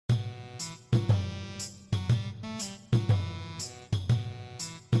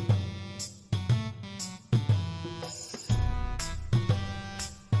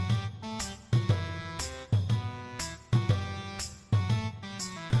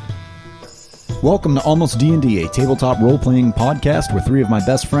Welcome to Almost D&D, a tabletop role-playing podcast where three of my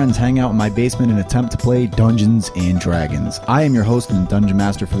best friends hang out in my basement and attempt to play Dungeons & Dragons. I am your host and Dungeon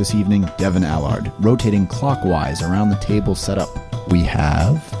Master for this evening, Devin Allard. Rotating clockwise around the table set up, we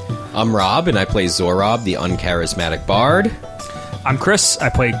have... I'm Rob, and I play Zorob, the uncharismatic bard. I'm Chris. I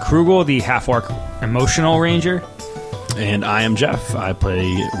play Krugel, the half-orc emotional ranger. And I am Jeff. I play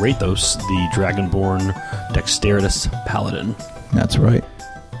Rathos, the dragonborn dexterous paladin. That's right.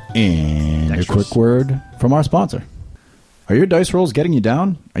 And a quick word from our sponsor. Are your dice rolls getting you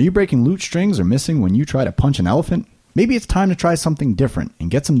down? Are you breaking loot strings or missing when you try to punch an elephant? Maybe it's time to try something different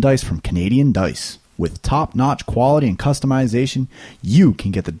and get some dice from Canadian Dice. With top-notch quality and customization, you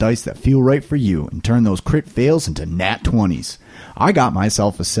can get the dice that feel right for you and turn those crit fails into nat 20s. I got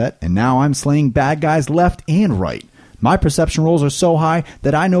myself a set, and now I'm slaying bad guys left and right. My perception rolls are so high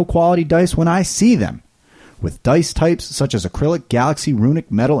that I know quality dice when I see them. With dice types such as acrylic, galaxy, runic,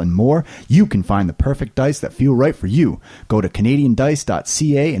 metal, and more, you can find the perfect dice that feel right for you. Go to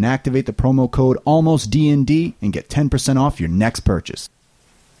CanadianDice.ca and activate the promo code ALMOSTDND and get 10% off your next purchase.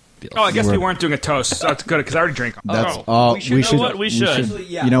 Oh, I guess we weren't doing a toast. So that's good because I already drank. We should.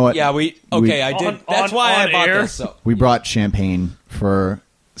 You know what? Yeah, I did. That's why I bought this. So. We brought champagne for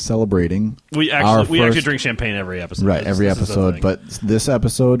celebrating. We actually drink champagne every episode. Right, every episode. But this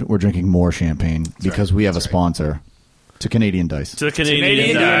episode, we're drinking more champagne because we have a sponsor. To Canadian Dice. To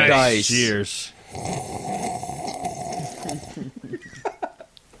Canadian Dice. Cheers.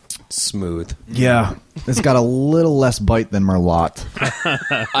 Smooth. Yeah, it's got a little less bite than Merlot.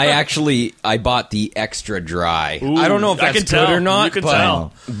 I bought the extra dry. Ooh, I don't know if that's good or not,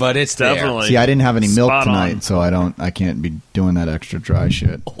 but it's definitely. See, I didn't have any milk Spot tonight, on. so I can't be doing that extra dry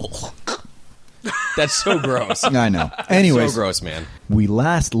shit. That's so gross. I know. Anyways, So gross, man. we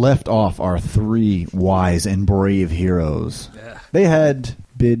last left off our three wise and brave heroes. They had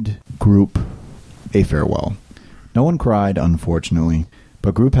bid Group a farewell. No one cried, unfortunately,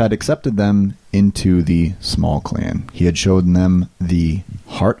 but Group had accepted them into the small clan. He had shown them the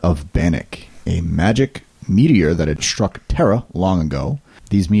Heart of Bannock, a magic meteor that had struck Terra long ago.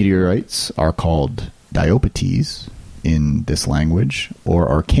 These meteorites are called Diopetes in this language, or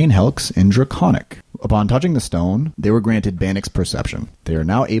Arcane Helix in Draconic. Upon touching the stone, they were granted Bannock's perception. They are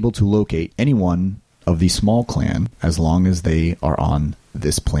now able to locate anyone of the small clan as long as they are on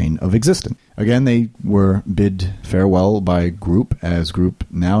this plane of existence. Again, they were bid farewell by Group, as Group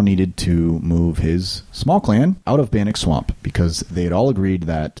now needed to move his small clan out of Bannock Swamp because they had all agreed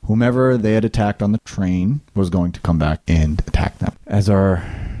that whomever they had attacked on the train was going to come back and attack them. As our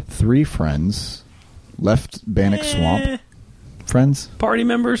three friends left Bannock Swamp... Friends? Party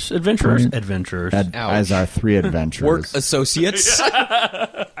members? Adventurers? Adventurers. As our three adventurers. Work associates.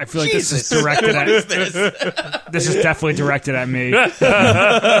 I feel like this is directed at... This is definitely directed at me.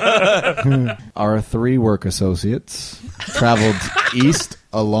 Our three work associates traveled east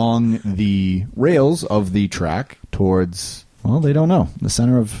along the rails of the track towards, well, they don't know, the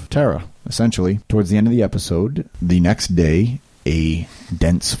center of Terra, essentially. Towards the end of the episode, the next day, a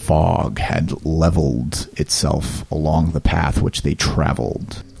dense fog had leveled itself along the path which they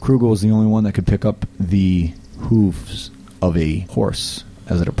traveled. Krugel was the only one that could pick up the hooves of a horse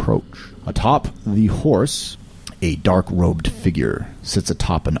as it approached. Atop the horse, a dark-robed figure sits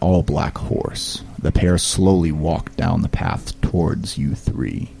atop an all-black horse. The pair slowly walk down the path towards you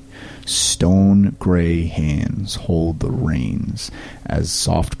three. Stone-gray hands hold the reins as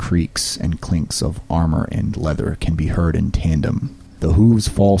soft creaks and clinks of armor and leather can be heard in tandem. The hooves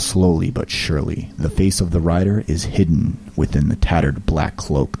fall slowly but surely. The face of the rider is hidden within the tattered black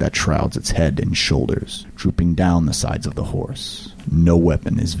cloak that shrouds its head and shoulders, drooping down the sides of the horse. No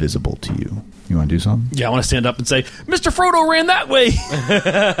weapon is visible to you. You want to do something? Yeah, I want to stand up and say, Mr. Frodo ran that way!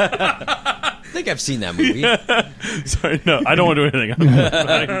 I think I've seen that movie. Sorry, no, I don't want to do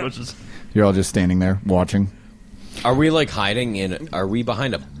anything. You're all just standing there, watching. Are we like hiding in... Are we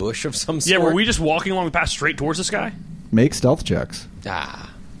behind a bush of some sort? Yeah, were we just walking along the path straight towards this guy? Make stealth checks.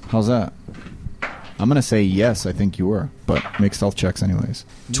 How's that? I'm going to say yes, I think you were. But make stealth checks anyways.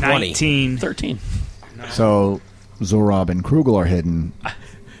 20. 19. 13. So, Zorob and Krugel are hidden.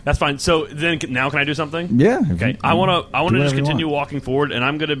 That's fine. So then, now can I do something? Yeah. Okay. I want to just continue walking forward, and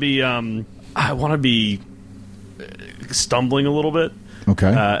I'm going to be. I want to be stumbling a little bit. Okay.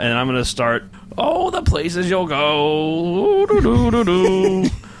 And I'm going to start. Oh, the places you'll go.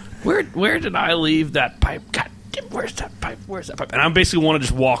 Where did I leave that pipe? God, where's that pipe? Where's that pipe? And I basically want to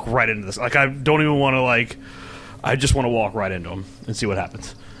just walk right into this. Like I don't even want to I just want to walk right into him and see what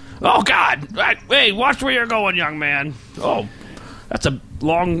happens. Oh God! Hey, watch where you're going, young man. Oh. That's a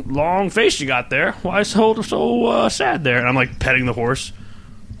long face you got there. Why so sad there? And I'm like petting the horse.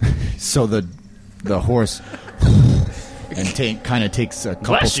 So the the horse and kind of takes a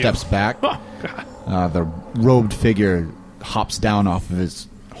couple Bless you. steps back. The robed figure hops down off of his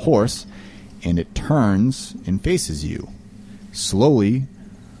horse, and it turns and faces you. Slowly,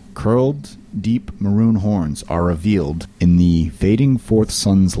 curled, deep maroon horns are revealed in the fading fourth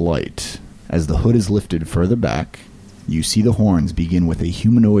sun's light. As the hood is lifted further back, you see the horns begin with a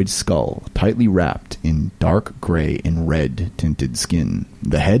humanoid skull, tightly wrapped in dark gray and red tinted skin.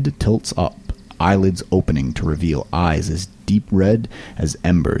 The head tilts up, eyelids opening to reveal eyes as deep red as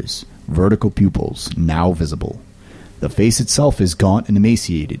embers, vertical pupils now visible. The face itself is gaunt and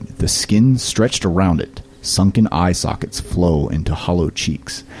emaciated, the skin stretched around it. Sunken eye sockets flow into hollow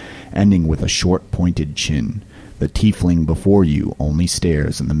cheeks, ending with a short pointed chin. The tiefling before you only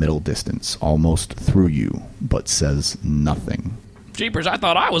stares in the middle distance, almost through you, but says nothing. Jeepers, I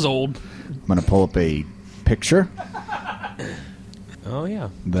thought I was old. I'm going to pull up a picture. Oh yeah,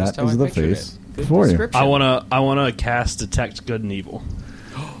 That Just how is I the pictured face it. Good before you. description. I wanna cast detect good and evil.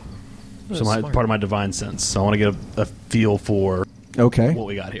 So Smart. part of my divine sense. So I want to get a feel for Okay. what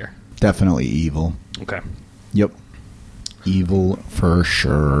we got here. Definitely evil. Okay. Yep. Evil for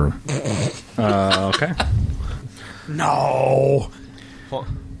sure. Okay. No.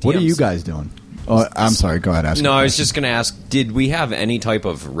 What are you guys doing? Oh, I'm sorry. Go ahead. Ask. No, your I was question. just going to ask, did we have any type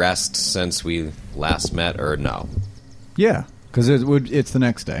of rest since we last met, or no? Yeah, because it's the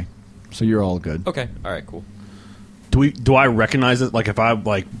next day, so you're all good. Okay, all right, cool. Do I recognize it? Like if I'm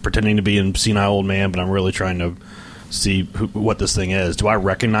like pretending to be a senile old man, but I'm really trying to see what this thing is. Do I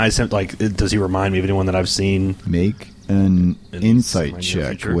recognize him? Like, does he remind me of anyone that I've seen? Make an In insight my near check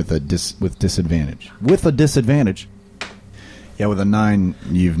future? with with disadvantage. With a disadvantage. Yeah, with a 9,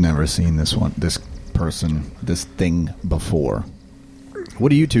 you've never seen this person, this thing before.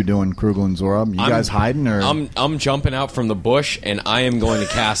 What are you two doing, Krugel and Zorab? You guys hiding or? I'm jumping out from the bush, and I am going to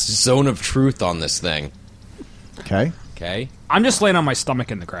cast Zone of Truth on this thing. Okay, Okay? I'm just laying on my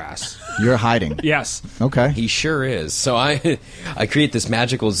stomach in the grass. you're hiding. Yes. Okay. He sure is. So I create this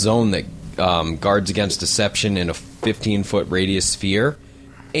magical zone that guards against deception in a 15-foot radius sphere.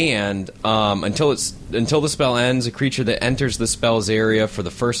 And until the spell ends, a creature that enters the spell's area for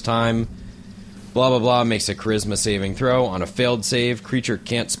the first time, blah, blah, blah, makes a charisma saving throw. On a failed save, creature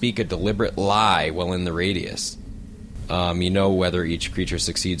can't speak a deliberate lie while in the radius. You know whether each creature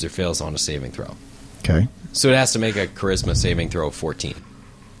succeeds or fails on a saving throw. Okay. So it has to make a charisma saving throw of 14.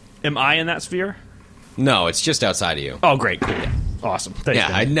 Am I in that sphere? No, it's just outside of you. Oh, great, cool, awesome. Thanks, Yeah,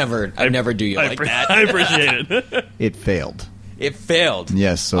 Dan. I'd never do you like that. I appreciate it. It failed. It failed.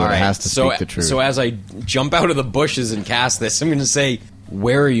 Yes, so All it right, has to speak the truth. So as I jump out of the bushes and cast this, I'm going to say,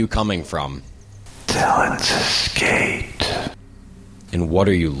 where are you coming from? Talon's Gate. And what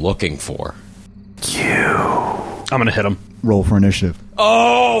are you looking for? I'm gonna hit him. Roll for initiative.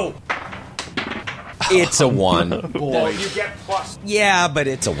 Oh! It's a 1. No, you get plus. Yeah, but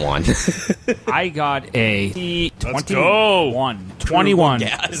it's a 1. I got a 21. 21.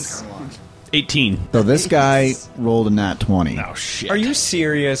 Yes. 18. So this guy rolled a nat 20. Oh shit. Are you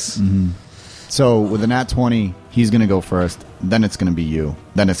serious? So with a nat 20, he's going to go first. Then it's going to be you.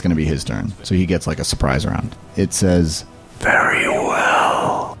 Then it's going to be his turn. So he gets like a surprise round. It says, Very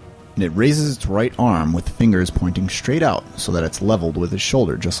well. and it raises its right arm with fingers pointing straight out so that it's leveled with his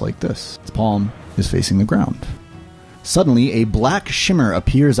shoulder, just like this. Its palm is facing the ground. Suddenly, a black shimmer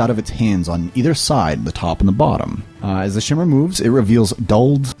appears out of its hands on either side, the top and the bottom. As the shimmer moves, it reveals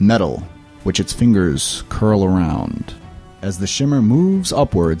dulled metal, which its fingers curl around. As the shimmer moves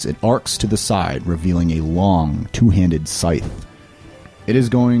upwards, it arcs to the side, revealing a long, two-handed scythe. It is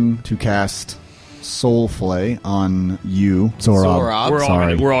going to cast Soul Flay on you, Zorab.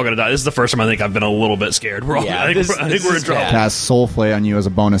 Zorab. We're all gonna die. This is the first time I think I've been a little bit scared. We're all, Yeah, I think this we're in is trouble. bad. Cast Soul Flay on you as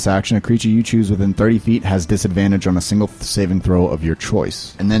a bonus action. A creature you choose within 30 feet has disadvantage on a single saving throw of your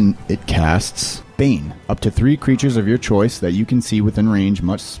choice. And then it casts Bane. Up to 3 creatures of your choice that you can see within range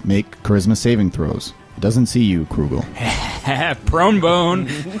must make charisma saving throws. It doesn't see you, Krugel. Prone bone.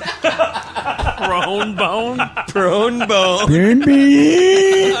 Prone bone. Prone bone. Burn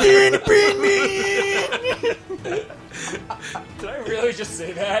me! Did I really just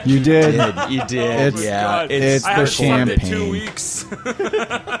say that? You did. You did. It's- yeah. It's I the haven't slept in champagne. 2 weeks.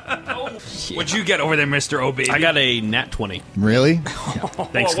 What'd you get over there, Mr. O, baby? I got a nat 20. Really?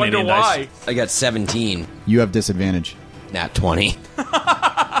 Thanks, I wonder Canadian why. Dice. I got 17. You have disadvantage. Nat 20.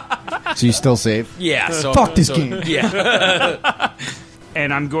 So you still save? Yeah. So Fuck this game. Yeah.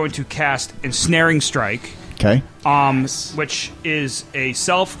 And I'm going to cast Ensnaring Strike, Okay. which is a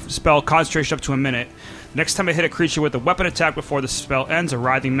self spell concentration up to a minute. Next time I hit a creature with a weapon attack before the spell ends, a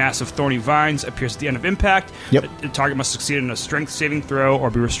writhing mass of thorny vines appears at the end of impact. Yep. The target must succeed in a strength saving throw or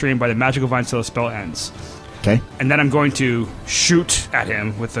be restrained by the magical vines until the spell ends. Okay. And then I'm going to shoot at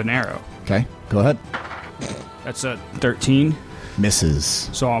him with an arrow. Okay. Go ahead. That's a 13. Misses.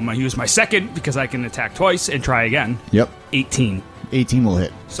 So I'm going to use my second because I can attack twice and try again. Yep. 18. 18 will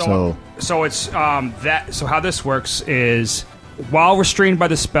hit. So it's that. So how this works is, while restrained by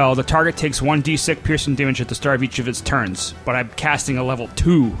the spell, the target takes 1d6 piercing damage at the start of each of its turns. But I'm casting a level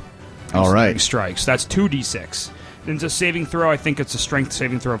 2. All right. Strikes. That's 2d6. Then it's a saving throw. I think it's a strength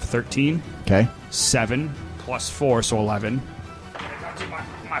saving throw of 13. Okay. 7 plus 4, so 11. And I do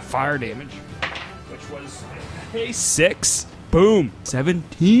my fire damage, which was a 6. Boom.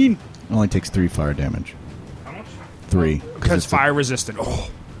 17. It only takes 3 fire damage. How much? 3. Because fire resistant. Oh.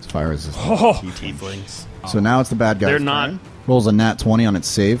 It's fire resistant. Oh. Tieflings. So now it's the bad guy. They're not Rolls a nat 20 on its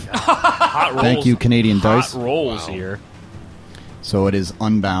save. hot rolls. Thank you, Canadian hot dice. rolls here. So it is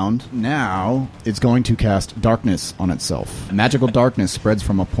unbound. Now it's going to cast darkness on itself. Magical darkness spreads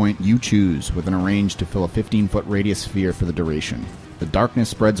from a point you choose within a range to fill a 15-foot radius sphere for the duration. The darkness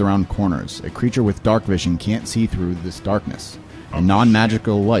spreads around corners. A creature with dark vision can't see through this darkness. A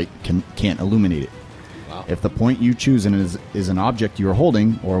non-magical light can't illuminate it. Wow. If the point you choose is an object you are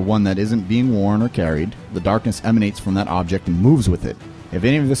holding, or one that isn't being worn or carried, the darkness emanates from that object and moves with it. If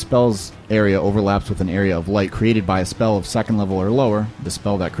any of the spell's area overlaps with an area of light created by a spell of second level or lower, the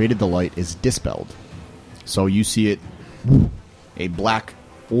spell that created the light is dispelled. So you see it, a black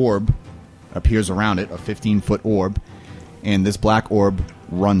orb appears around it, a 15-foot orb, and this black orb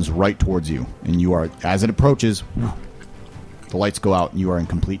runs right towards you. And you are, as it approaches, the lights go out and you are in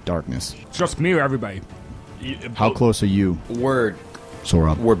complete darkness. Just me or everybody? How close are you, We're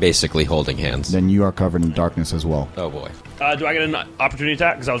Sorab? basically holding hands. Then you are covered in darkness as well. Oh boy. Do I get an opportunity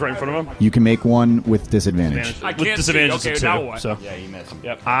attack because I was right in front of him? You can make one with disadvantage. I With can't disadvantage, see. it's Okay, a now 2. what? So. Yeah, you missed.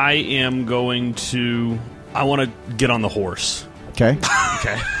 Yep. I am going to. I want to get on the horse. Okay?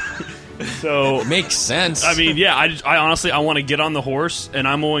 Okay. So Makes sense. I mean, yeah. I honestly want to get on the horse, and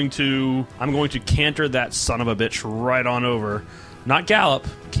I'm going to canter that son of a bitch right on over. Not gallop,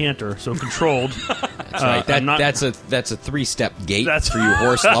 canter. So controlled. that's right. I'm not- That's a 3-step gate That's- for you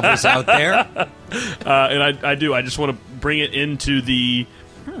horse lovers out there. And I do. I just want to bring it into the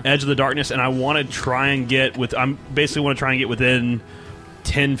edge of the darkness, and I want to try and get with. I'm basically want to try and get within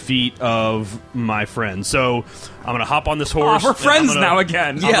 10 feet of my friend. So I'm gonna hop on this horse. Oh, we're and friends I'm gonna- now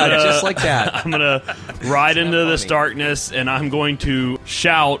again. Yeah, just like that. I'm gonna ride into this funny. darkness, and I'm going to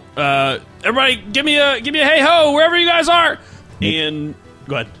shout, "Everybody, give me a hey ho wherever you guys are!" And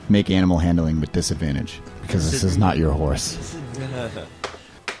go ahead. Make animal handling with disadvantage, because this is not your horse.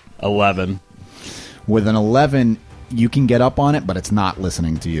 11. With an 11, you can get up on it, but it's not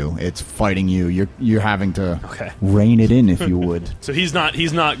listening to you. It's fighting you. You're having to Okay. rein it in, if you would. So he's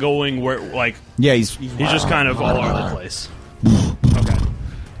not going where like Yeah, he's he's just kind of all over the place.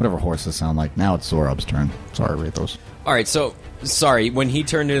 whatever horses sound like. Now it's Sorab's turn. Sorry, Rathos. All right, so sorry. When he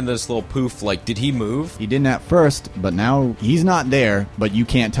turned into this little poof, like, did he move? He didn't at first, but now he's not there. But you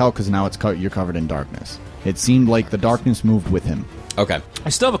can't tell because now you're covered in darkness. It seemed like the darkness moved with him. Okay. I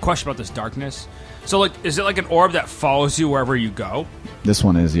still have a question about this darkness. So, like, is it like an orb that follows you wherever you go? This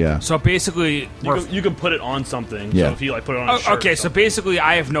one is, yeah. So basically, You can put it on something. Yeah. So if you like put it on. A shirt okay. or So something. basically,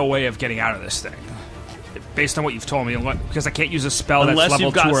 I have no way of getting out of this thing, based on what you've told me, because I can't use a spell unless that's level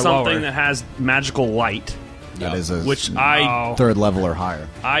you've got 2 or something lower. that has magical light, That is a which I third level or higher.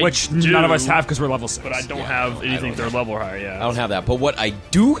 which do, none of us have because we're level 6. but I don't have anything third level or higher. I Yeah. don't have that. But what I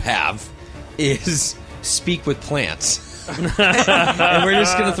do have is speak with plants. And we're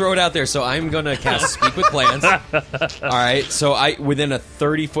just gonna throw it out there. So I'm gonna cast speak with plants. All right. So within a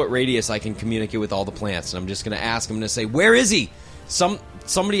 30-foot radius, I can communicate with all the plants, and I'm just gonna ask. I'm gonna say, "Where is he?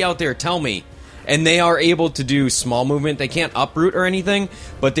 Somebody out there, tell me." And they are able to do small movement. They can't uproot or anything,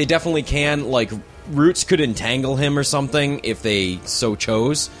 but they definitely can. Like roots could entangle him or something if they so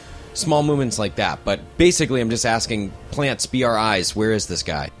chose. Small movements like that. But basically, I'm just asking plants, be our eyes. Where is this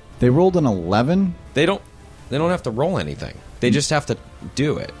guy? They rolled an 11, They don't have to roll anything. They just have to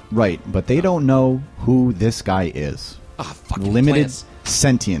do it. right? But they don't know who this guy is. Ah, fucking Limited plants.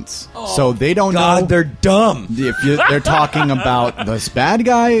 sentience, so they don't God, know they're dumb. if they're talking about this bad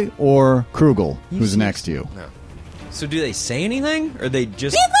guy or Krugel, who's next to you. So do they say anything, or they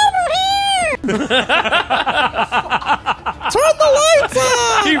just? Turn the lights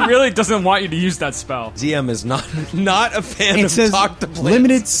on! He really doesn't want you to use that spell. DM is not a fan It of says talk to plants.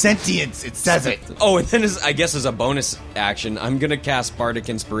 limited sentience. It says it. Oh, and then I guess as a bonus action, I'm gonna cast Bardic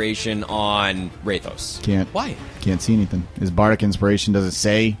Inspiration on Rathos. Can't. Why? Can't see anything. Is Bardic Inspiration, does it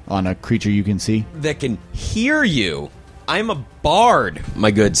say on a creature you can see? That can hear you. I'm a bard,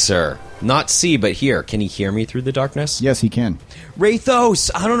 my good sir. Not see, but hear. Can he hear me through the darkness? Yes, he can. Rathos,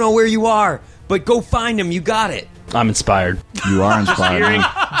 I don't know where you are, but go find him. You got it. I'm inspired. You are inspired.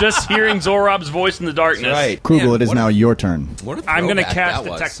 Just hearing Zorob's voice in the darkness. Right. Krugel, Man, it is what a- now your turn. What a I'm going to throwback cast that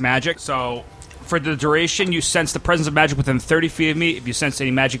was. Detect Magic. So, for the duration, you sense the presence of magic within 30 feet of me. If you sense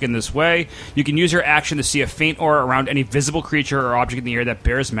any magic in this way, you can use your action to see a faint aura around any visible creature or object in the air that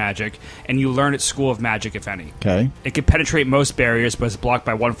bears magic, and you learn its school of magic, if any. Okay. It can penetrate most barriers, but is blocked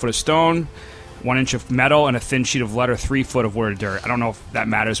by 1 foot of stone, 1 inch of metal, and a thin sheet of lead or 3 foot of wood or dirt. I don't know if that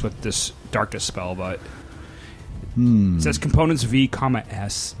matters with this darkness spell, but it says components V,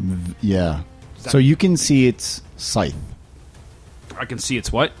 S. Yeah. So you can see its scythe. I can see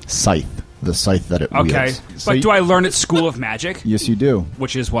it's what? Scythe. The scythe that it Okay, wields. but do I learn its school of magic? Yes, you do.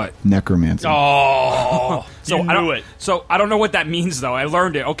 Which is what? Necromancy. Oh, So you I don't, knew it. So I don't know what that means, though. I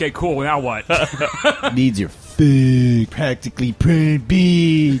learned it. Okay, cool. Now what? Needs your big, practically printed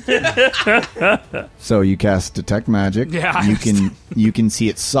bead. So you cast Detect Magic. Yeah. You can see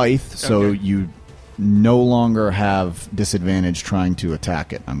its scythe, so Okay. you no longer have disadvantage trying to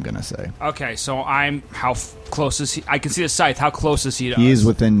attack it, I'm going to say. Okay, so I'm close is he? I can see the scythe. How close is he to He us? is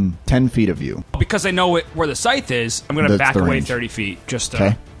within 10 feet of you. Because I know where the scythe is, I'm going to That's back the away range. 30 feet just to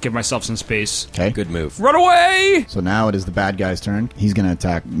Okay. give myself some space. Okay? Good move. Run away! So now it is the bad guy's turn. He's going to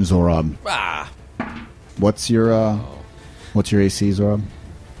attack Zorob. Ah. What's your AC, Zorob?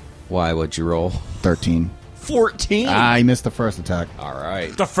 Why would you roll? 13. 14. Ah, he missed the first attack. All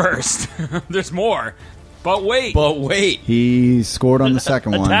right. The first. There's more. But wait. But wait. He scored on the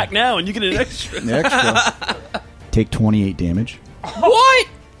second one. Attack now, and you get an extra. Extra. Take 28 damage. What?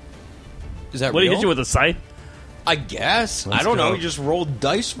 Is that What do real? you hit you with a scythe? I guess. Let's I don't know. go. You just rolled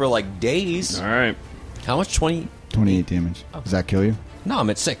dice for like days. All right. How much? 20? 28 damage. Does that kill you? No, I'm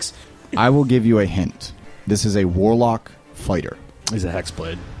at 6. I will give you a hint. This is a warlock fighter. He's a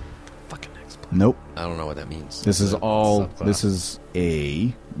hexblade. Fucking hexblade. Nope. I don't know what that means. This is all. subclass. This is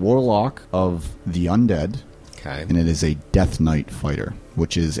a warlock of the undead, Okay. and it is a Death Knight fighter,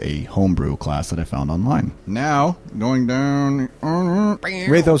 which is a homebrew class that I found online. Now going down.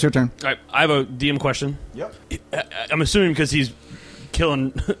 Rathos, your turn. All right, I have a DM question. Yep. I'm assuming because he's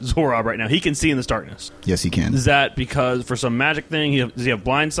killing Zorob right now, he can see in this darkness. Yes, he can. Is that because for some magic thing, does he have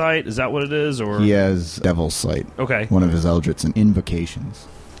blind sight? Is that what it is, or He has Devil's Sight. Okay. One of his Eldritch and invocations.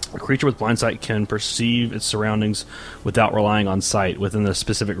 a creature with blind sight can perceive its surroundings without relying on sight within a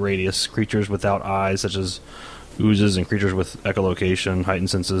specific radius. Creatures without eyes, such as oozes, and creatures with echolocation, heightened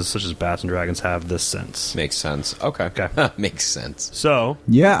senses, such as bats and dragons, have this sense. Makes sense. Okay. Okay. Makes sense. So,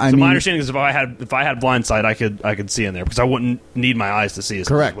 Yeah, I so mean, my understanding is if I had blind sight, I could see in there because I wouldn't need my eyes to see. As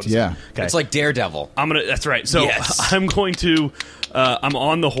Correct, what it's- yeah. Okay. It's like Daredevil. That's right. So Yes. I'm going to. I'm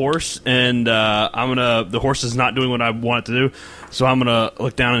on the horse, and the horse is not doing what I want it to do. So I'm gonna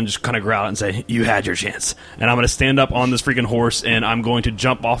look down and just kind of growl and say, "You had your chance." And I'm gonna stand up on this freaking horse, and I'm going to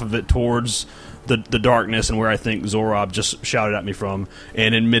jump off of it towards the darkness and where I think Zorob just shouted at me from.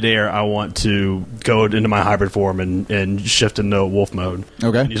 And in midair, I want to go into my hybrid form and shift into wolf mode.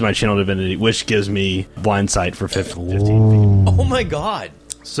 Okay. Use my channel divinity, which gives me blind sight for 15 feet. Oh my god.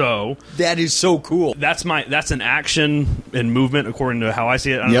 So That is so cool. that's an action and movement according to how I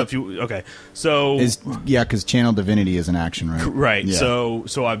see it. I don't know Yep. if you okay. So because Channel Divinity is an action, right? right. Yeah.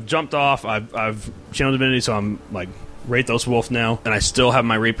 So I've jumped off. I've channeled divinity. So I'm like Rathos Wolf now, and I still have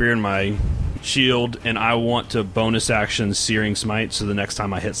my rapier and my shield, and I want to bonus action Searing Smite. So the next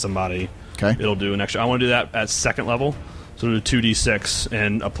time I hit somebody, Okay. it'll do an extra. I want to do that at second level. So do 2d6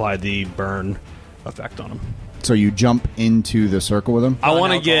 and apply the burn effect on them. So you jump into the circle with him? I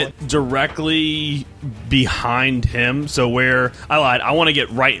want to alcoholic. get directly behind him. So where I lied, I want to get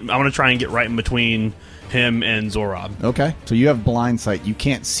right. I want to try and get right in between him and Zorob. Okay. So you have blind sight. You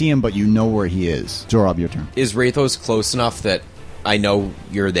can't see him, but you know where he is. Zorob, your turn. Is Rathos close enough that I know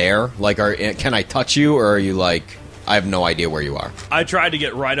you're there? Like, can I touch you, or are you like, I have no idea where you are? I tried to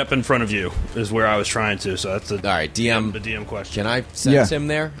get right up in front of you. Is where I was trying to. So that's the All right, DM. the DM question. Can I sense Yeah. him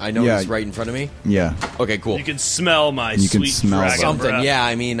there? I know Yeah. he's right in front of me. Yeah. Okay, cool. You can smell my You can sweet smell dragon Something. breath. Yeah,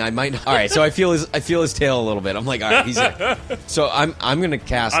 I mean, I might. All right, so I feel his tail a little bit. I'm like, all right, he's there. So I'm gonna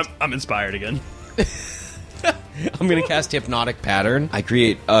cast. I'm inspired again. I'm going to cast Hypnotic Pattern. I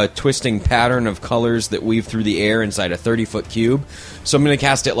create a twisting pattern of colors that weave through the air inside a 30-foot cube. So I'm going to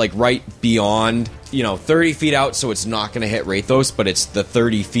cast it like right beyond 30 feet out, so it's not going to hit Rathos, but it's the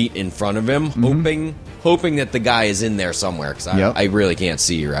 30 feet in front of him, hoping that the guy is in there somewhere, because I really can't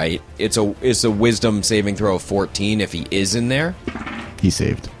see, right? It's a wisdom saving throw of 14 if he is in there. He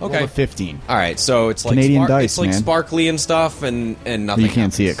saved. Okay. Roll a 15. All right, so it's like Canadian dice, it's like man. sparkly and stuff, and nothing. You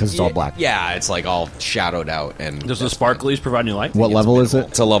can't see it happens. because it's all black. Yeah, it's like all shadowed out. And Does the sparklies provide you light? What level is it?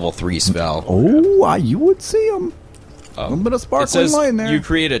 It's a level 3 spell. Oh, you would see them. A little bit of It sparkling says light in there. you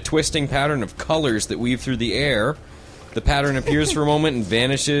create a twisting pattern of colors that weave through the air. The pattern appears for a moment and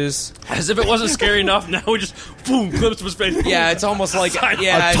vanishes. As if it wasn't scary enough, now we just, boom, clips to his face. Yeah, it's almost like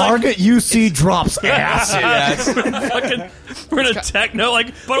A target you see drops acid. Yeah, it's, We're in a techno,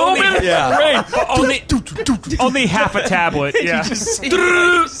 like, But only, yeah. rain, but only half a tablet. Yeah. I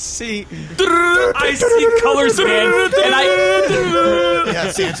see. I see colors, man, and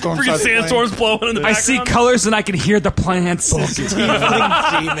Yeah, sandstorm. freaking sandstorms blowing in the I background. see colors, and I can hear the plants. Demon.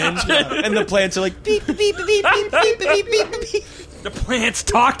 And the plants are like beep beep beep beep beep beep beep beep beep. The plants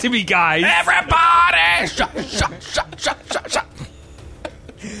talk to me, guys. Everybody! Shut.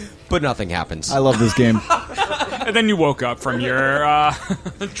 But nothing happens. I love this game. And then you woke up from your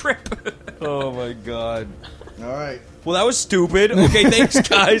trip. Oh my god. All right. Well, that was stupid. Okay, thanks,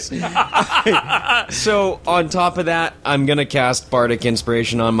 guys. So, on top of that, I'm going to cast Bardic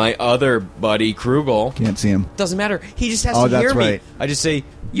Inspiration on my other buddy, Krugel. Can't see him. Doesn't matter. He just has Oh, to that's hear me. right. I just say,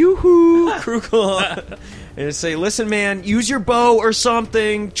 yoo-hoo, Krugel. And I say, listen, man, use your bow or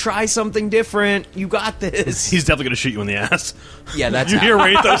something. Try something different. You got this. He's definitely going to shoot you in the ass. Yeah, that's You how. hear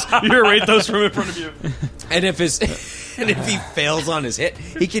Rathos from in front of you. And if he fails on his hit,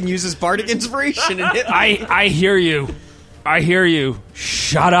 he can use his Bardic Inspiration and hit me. I hear you. I hear you.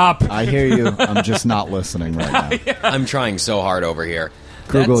 Shut up. I hear you. I'm just not listening right now. I'm trying so hard over here.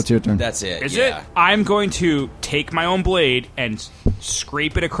 Krugel, it's your turn. That's it. Is yeah. it? I'm going to take my own blade and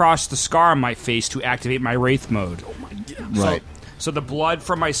scrape it across the scar on my face to activate my Wraith mode. Right. So the blood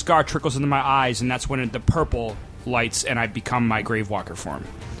from my scar trickles into my eyes, and that's when the purple lights and I become my Gravewalker form.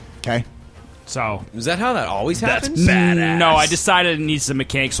 Okay. So Is that how that always That's happens? badass. no, I decided it needs some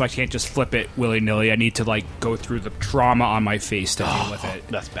mechanics, so I can't just flip it willy-nilly. I need to go through the trauma on my face to deal with it.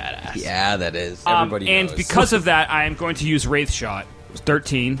 That's badass. Yeah, that is. Everybody and knows. because of that, I am going to use Wraith Shot.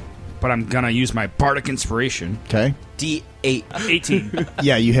 13, but I'm going to use my Bardic Inspiration. Okay. D8. 18.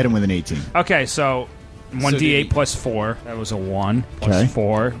 Yeah, you hit him with an 18. Okay, so 1d8 did he- plus 4. That was a 1. Plus Okay.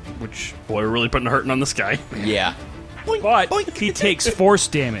 4, which... Boy, we're really putting a hurting on this guy. Yeah. But he takes force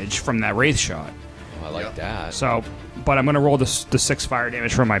damage from that Wraith Shot. Oh, I like that. So, but I'm going to roll the 6 fire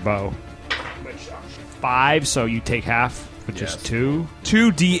damage from my bow. Which 5, so you take half, which is 2.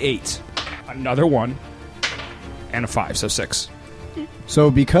 2d8. Another 1. And a 5, so 6. So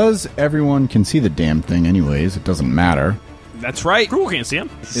because everyone can see the damn thing anyways, it doesn't matter. That's right. Cool, can't see him.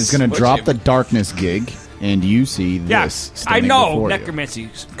 It's going to Switch drop him. the darkness gig, and you see Yeah, this. I standing know, before you. necromancy.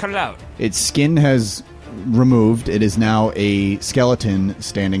 Cut it out. Its skin has removed. It is now a skeleton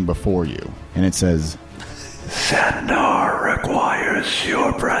standing before you. And it says, Xandar requires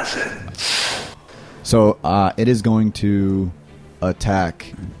your presence. so it is going to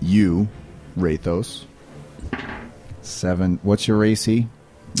attack you, Rathos. 7. What's your AC?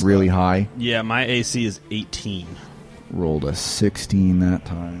 Really high. Yeah, my AC is 18. Rolled a 16 that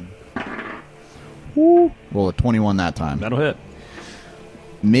time. Woo. Roll a 21 that time. That'll hit.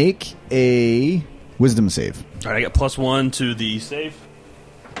 Make a wisdom save. All right, I got +1 to the save.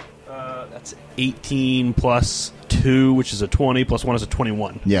 That's 18 plus 2, which is a 20, plus 1 is a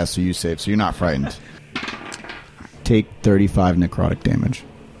 21. Yeah, so you save. So you're not frightened. Take 35 necrotic damage.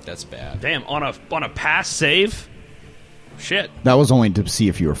 That's bad. Damn, on a pass save? Shit. That was only to see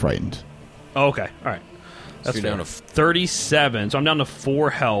if you were frightened. Oh, okay, all right. That's you're fair. down to 37, so I'm down to 4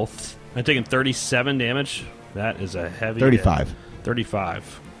 health. I'm taking 37 damage. That is a heavy 35. hit.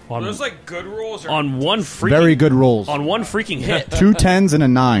 35. On, good rolls on one freaking Very good rolls. on one freaking hit. 2 10s and a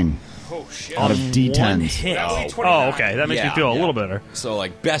 9 Oh shit! out of One D10s. hit. Oh. Oh, okay. That makes me Yeah, feel a yeah. little better. So,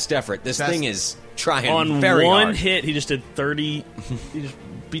 like, best effort. This thing is trying On very one hard. hit, he just did 30. He just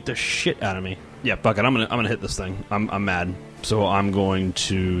beat the shit out of me. Yeah, fuck it. I'm gonna hit this thing. I'm mad. So I'm going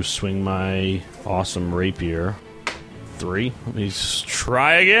to swing my awesome rapier. 3. Let me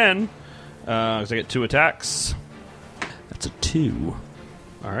try again. Because I get 2 attacks. That's a 2.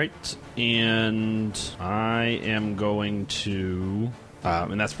 All right, and I am going to.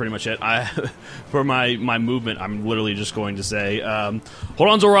 And that's pretty much it. For my movement, I'm literally just going to say, "Hold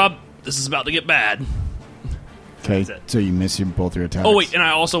on, Zorob. This is about to get bad." Okay, That's it. so you miss both your attacks. Oh wait, and I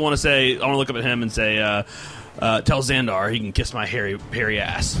also want to say, I want to look up at him and say, "Tell Xandar he can kiss my hairy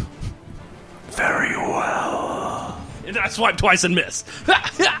ass." Very well. And I swipe twice and miss.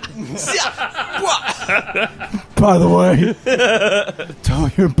 By the way, tell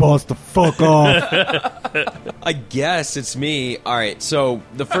your boss to fuck off. I guess it's me. All right. So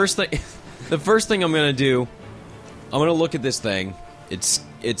the first thing I'm gonna do, I'm gonna look at this thing. Its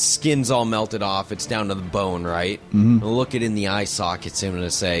skin's all melted off. It's down to the bone, right? I'm gonna look it in the eye sockets. I'm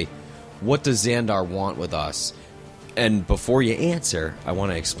gonna say, "What does Xandar want with us?" And before you answer, I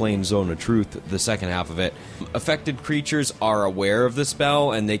want to explain Zone of Truth, the second half of it. Affected creatures are aware of the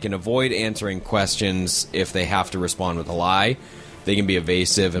spell, and they can avoid answering questions if they have to respond with a lie. They can be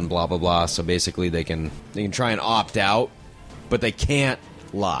evasive and blah, blah, blah. So basically, they can try and opt out, but they can't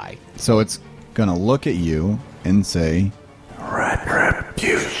lie. So it's gonna look at you and say,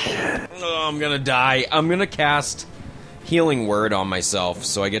 Retribution. Oh, I'm going to die. I'm going to cast Healing Word on myself,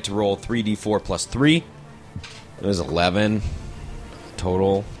 so I get to roll 3d4 plus 3. There's 11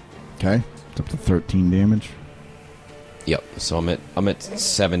 total. okay, it's up to 13 damage. Yep. So I'm at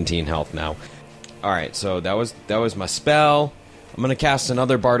 17 health now. All right. So that was my spell. I'm gonna cast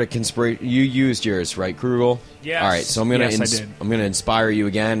another Bardic Inspiration. You used yours, right, Krugel? Yes. All right. So I'm gonna Yes, I did. I'm gonna inspire you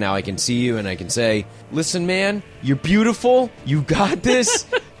again. Now I can see you and I can say, "Listen, man, you're beautiful. You got this.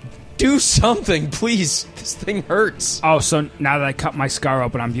 Do something, please. This thing hurts. Oh, so now that I cut my scar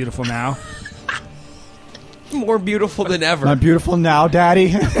open, I'm beautiful now. More beautiful than ever. I'm beautiful now,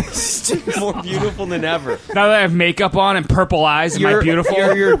 Daddy. More beautiful than ever. Now that I have makeup on and purple eyes, am I beautiful?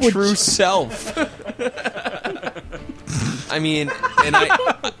 You're your true self. I mean,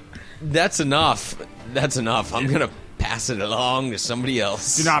 that's enough. That's enough. I'm gonna pass it along to somebody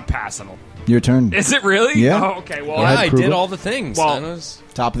else. Do not pass it. Your turn. Is it really? Yeah. Oh, okay. Well, Go ahead, I Krugel. did all the things. Well- I was-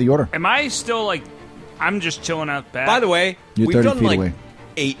 Top of the order. am I still like? I'm just chilling out back. By the way, You're we've 30 done feet like away.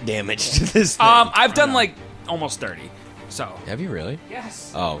 8 damage to this thing. I've done like almost 30. So Have you really?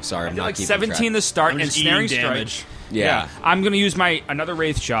 yes. Oh, sorry, I'm I did not like keeping 17 track. to start I'm and just snaring eating strike. damage. Yeah. I'm gonna use my another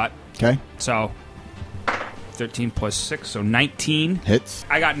wraith shot. Okay, So 13 plus 6, so 19. hits.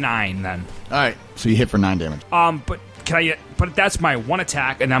 I got 9 then. All right, so you hit for 9 damage. But can I? But that's my one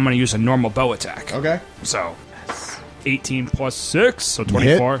attack, and I'm gonna use a normal bow attack. Okay. So 18 plus 6, so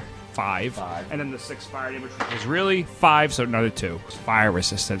 24. 5. And then the 6 fire damage was really 5, so another 2. Fire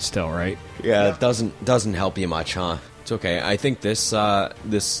resistant still, right? Yeah, it doesn't help you much, huh? It's okay. I think this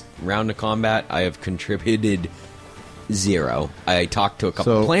round of combat, I have contributed 0. I talked to a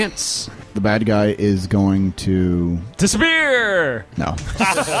couple So- plants. The bad guy is going to Disappear! no.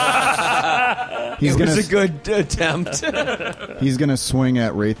 He's It was gonna a good attempt. he's gonna swing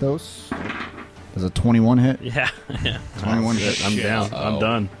at Rathos. Does a 21 hit? Yeah. 21 hit. I'm down. I'm Uh-oh.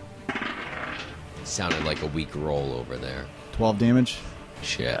 done. Sounded like a weak roll over there. 12 damage.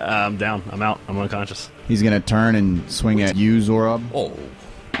 Shit. I'm down. I'm out. I'm unconscious. He's gonna turn and swing at you, Zorob. Oh,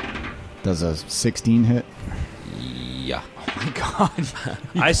 Does a 16 hit? yeah.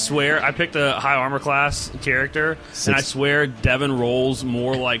 I swear, I picked a high armor class character, and I swear Devin rolls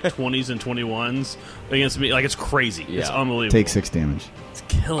more like 20s and 21s against me. Like, it's crazy. It's Yeah. unbelievable. Take 6 damage. It's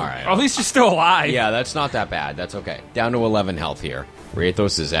killing All me. right. At least you're still alive. Yeah, that's not that bad. That's okay. Down to 11 health here.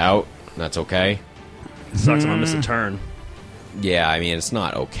 Rathos is out. That's okay. Sucks if I miss a turn. Yeah, I mean, it's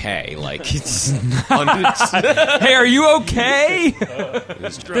not okay. Like, it's Hey, are you okay? The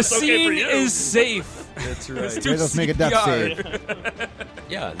It's okay for scene you. is safe. That's right. Rathos, make a death CPR. save.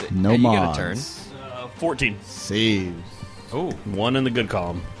 Yeah, No you get a mods. turn. 14. Saves. Oh, 1 in the good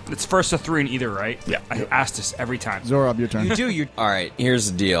column. It's first to 3 in either, right? Yeah. I asked this every time. Zorob, your turn. you do. You all right? Here's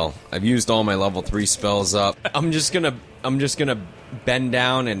the deal. I've used all my level 3 spells up. I'm just gonna bend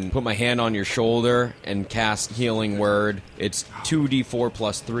down and put my hand on your shoulder and cast Healing Word. It's 2d4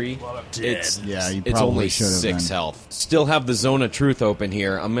 plus 3. It's Yeah, you it's probably only should have 6 then. health. Still have the Zone of Truth open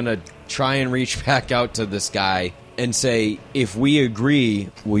here. I'm gonna try and reach back out to this guy and say, if we agree,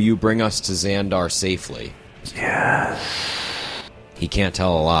 will you bring us to Xandar safely? Yes. He can't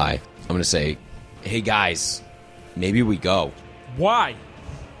tell a lie. I'm going to say, hey guys, maybe we go. Why?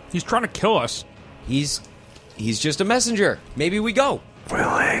 He's trying to kill us. He's just a messenger. Maybe we go.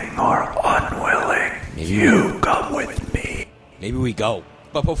 Willing or unwilling, Maybe you come with me. Maybe we go.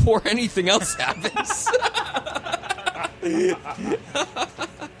 But before anything else happens.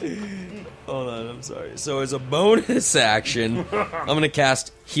 Hold on, I'm sorry. So as a bonus action, I'm going to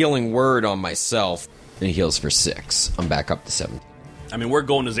cast Healing Word on myself. And it heals for 6. I'm back up to 7. I mean, we're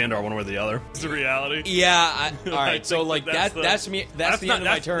going to Xandar one way or the other. It's the reality. Yeah, all right. So like That's that's me. That's the not- end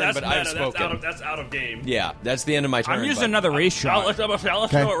of my turn. that's But I've meta. spoken. That's out of game. Yeah, that's the end of my turn. I'm using but- another race I'll shot. let you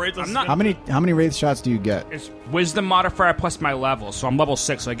Okay. know what rate this I'm not- How many wraith shots do you get? It's wisdom modifier plus my level, so I'm level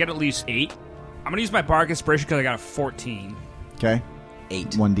 6, so I get at least 8. I'm gonna use my Bardic Inspiration because I got a 14. Okay. 8.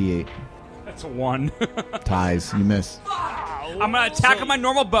 1d8. It's a 1. Ties. You miss. I'm gonna attack with my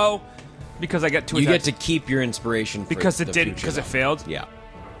normal bow because I get 2 You attacks. get to keep your inspiration for because the it didn't future, because it though. failed. Yeah.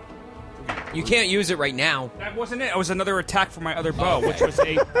 You can't use it right now. That wasn't it. It was another attack for my other bow, which was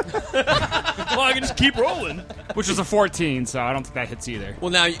a Well, I can just keep rolling. which was a 14. So I don't think that hits either.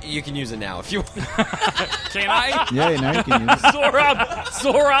 Well, now you can use it now if you want. Can I? Yeah, now you can use it.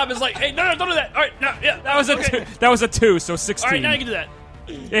 Sorab is like, hey, no, don't do that. All right, no, yeah, That was a okay. that was a 2. So 16. All right, now you can do that.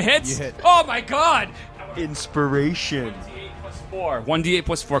 It hits. You hit. Oh my god. Inspiration. 4. 1d8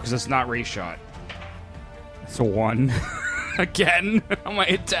 plus 4 because it's not race shot. It's a 1. Again on my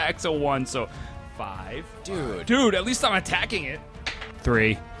attacks a 1. So 5. Dude, at least I'm attacking it.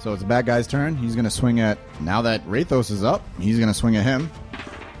 3. So it's the bad guy's turn. He's going to swing at. Now that Rathos is up, he's going to swing at him.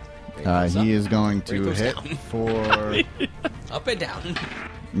 He is going to Rathos hit down. for Up and down.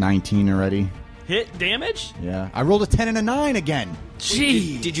 19 already. Hit damage? Yeah. I rolled a 10 and a 9 again.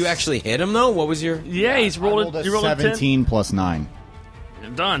 Jeez. Did you actually hit him though? What was your? Yeah, he's I rolled, rolled you rolled a 17 plus 9.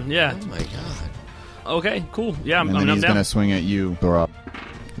 10. Done, yeah. Oh my god! Okay, cool. Yeah, And then I'm he's down. going to swing at you, Thorop.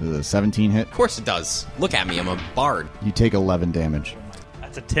 The 17 hit. Of course it does. Look at me, I'm a bard. You take 11 damage.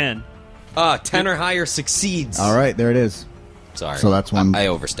 That's a 10. 10 or higher succeeds. All right, there it is. Sorry. So that's one. I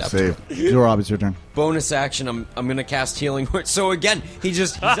overstepped. Save. Thorop, it's your turn. Bonus action. I'm gonna cast healing word. So again, he's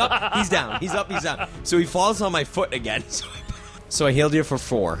up, he's down, he's up, he's down. So he falls on my foot again. So I healed you for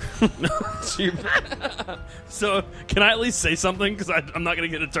 4. So you're- So, can I at least say something? Because I'm not going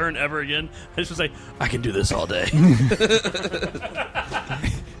to get a turn ever again. I just want to say, I can do this all day.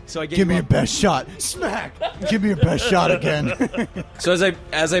 so I Give me your best shot. Smack. Give me your best shot again. So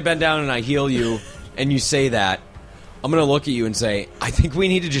as I bend down and I heal you, and you say that, I'm gonna look at you and say, I think we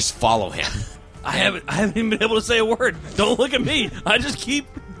need to just follow him. I haven't even been able to say a word. Don't look at me. I just keep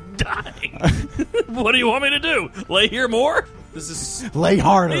dying. What do you want me to do? Lay here more? This is Lay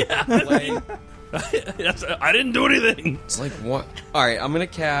harder. like, I didn't do anything. it's like what? All right, I'm gonna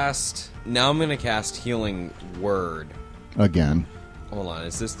cast healing word. Again. Hold on,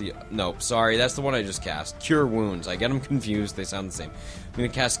 is this the... No, sorry, that's the one I just cast. Cure Wounds. I get them confused. They sound the same. I'm going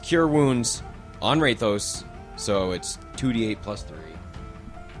to cast Cure Wounds on Rathos, so it's 2d8 plus 3.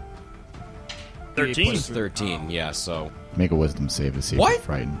 13. Plus 13, yeah, so... Make a wisdom save to see What? if you're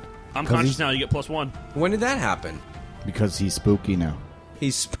frightened. I'm 'Cause conscious he's- now. You get +1. When did that happen? Because he's spooky now.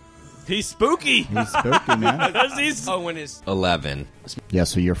 He's... He's spooky. He's spooky now. Because he's... Oh, when is... 11. Yeah,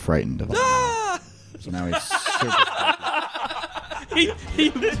 so you're frightened of him. So now he's super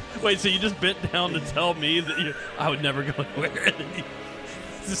Wait, so you just bent down to tell me that I would never go anywhere? And then you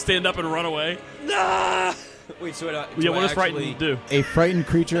just stand up and run away? Wait, so What does frightened do? A frightened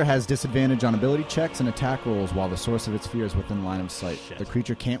creature has disadvantage on ability checks and attack rolls while the source of its fear is within line of sight. Shit. The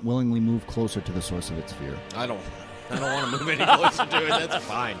creature can't willingly move closer to the source of its fear. I don't want to move any closer to it. That's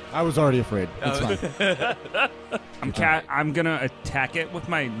fine. I was already afraid. It's fine. I'm gonna attack it with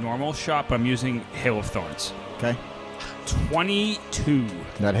my normal shot, but I'm using Hail of Thorns. Okay? 22.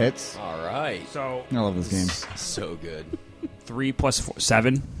 That hits. All right. So I love this game. So good. 3 plus 4,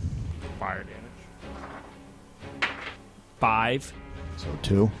 7 fire damage. 5, So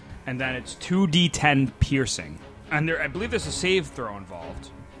 2. and then it's 2d10 piercing. And I believe there's a save throw involved.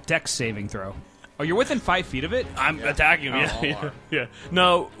 Dex saving throw. Oh, you're within 5 feet of it? I'm attacking him. all Yeah, are. yeah.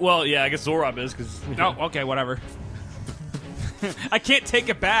 No, well, yeah, I guess Zorab is because. No, okay, whatever. I can't take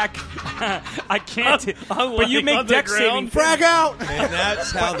it back. I can't. I'm But you laying make on the dex saving. ground. Frag out! And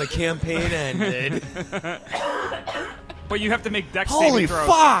that's how the campaign ended. But you have to make dex Holy saving throws.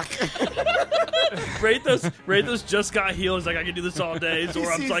 fuck! Rathos just got healed. He's like, I can do this all day.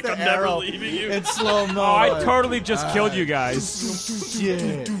 Zorab's like, I'm never leaving you. It's slow mo. Oh, I totally just killed you guys.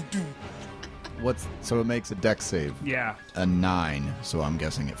 Shit. So it makes a dex save. Yeah. A 9, so I'm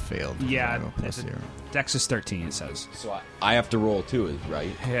guessing it failed. Yeah. Zero plus 0. Dex is 13, it says. So I have to roll too, right?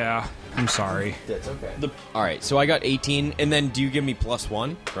 Yeah. I'm sorry. That's okay. All right, so I got 18, and then do you give me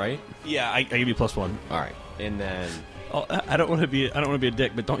 +1, right? Yeah, I give you +1. All right, and then Oh, I don't want to be a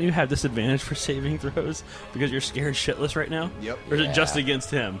dick, but don't you have disadvantage for saving throws because you're scared shitless right now? Yep. Or is it just Yeah. against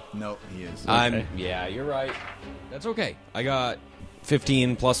him? Nope, he is. yeah, you're right. That's okay. I got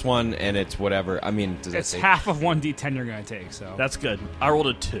 15 +1, and it's whatever. I mean, does that It's say half of 1d10 you're going to take, so. That's good. I rolled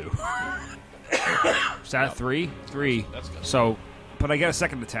a 2. Is that 3? 3. That's good. So, but I get a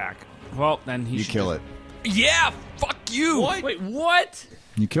second attack. Well, then he You should kill it. Yeah, fuck you. Wait, what?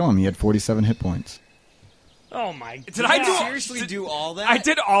 You kill him. He had 47 hit points. Oh my god. Did I do seriously do all that? I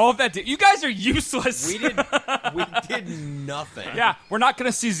did all of that. You guys are useless. We did nothing. Yeah, we're not going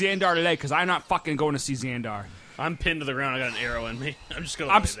to see Xandar today because I'm not fucking going to see Xandar. I'm pinned to the ground. I got an arrow in me. I'm just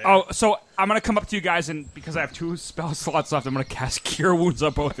gonna. Lay there. So I'm gonna come up to you guys, and because I have 2 spell slots left, I'm gonna cast Cure Wounds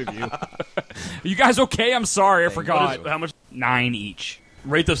on both of you. Are you guys okay? I'm sorry, I forgot. How much? 9 each.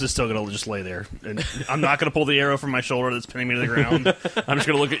 Rathos is still gonna just lay there, and I'm not gonna pull the arrow from my shoulder that's pinning me to the ground. I'm just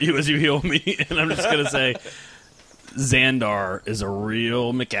gonna look at you as you heal me, and I'm just gonna say, Xandar is a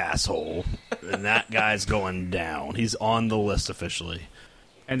real McAsshole, and that guy's going down. He's on the list officially.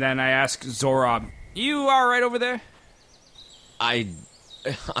 And then I ask Zorob, "You all right over there?"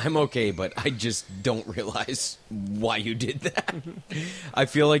 I'm okay, but I just don't realize why you did that. I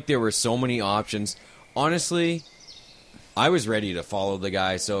feel like there were so many options. Honestly, I was ready to follow the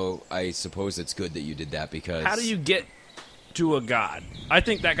guy, so I suppose it's good that you did that because... How do you get to a god? I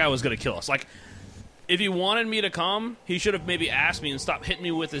think that guy was going to kill us. Like, if he wanted me to come, he should have maybe asked me and stopped hitting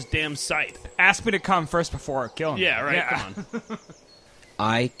me with his damn scythe. Ask me to come first before I kill him. Yeah, right, come on.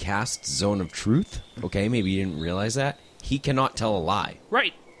 I cast Zone of Truth. Okay, maybe you didn't realize that. He cannot tell a lie.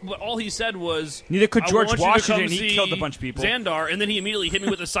 Right, but all he said was... Neither could "I George want you to Washington, come he see killed a bunch of people." Xandar, and then he immediately hit me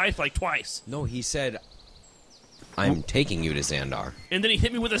with a scythe like twice. No, he said, I'm taking you to Xandar. And then he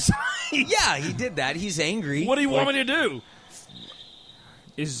hit me with a scythe. Yeah, he did that. He's angry. What do you want me to do?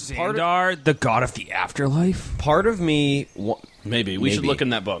 Is Xandar the god of the afterlife? Part of me... Maybe. We should look in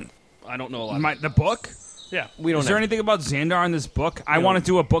that book. I don't know a lot. The book? Yeah. We don't Is there anything about Xandar in this book? I want to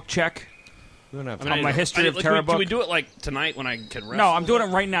do a book check. We don't have I mean, my history of Terra book? Can we do it like tonight when I can rest? No, I'm doing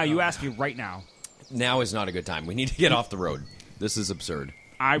it right now. You asked me right now. Now is not a good time. We need to get off the road. This is absurd.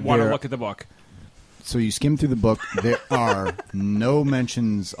 I want to There- look at the book. So you skim through the book. There are no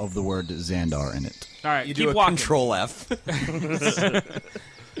mentions of the word Xandar in it. All right, You keep do a walking. Control F.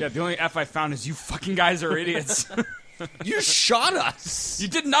 Yeah, the only F I found is you fucking guys are idiots. You shot us. You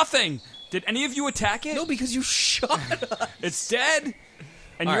did nothing. Did any of you attack it? No, because you shot us. It's dead.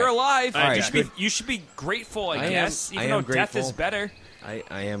 And All you're right. alive. All right, You should be grateful, I am- guess. I Even am though death grateful. is better. I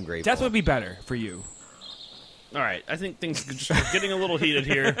am grateful. Death would be better for you. All right. I think things are just getting a little heated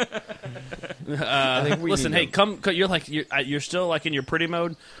here. I think we Listen, need hey, to- come. You're still like in your pretty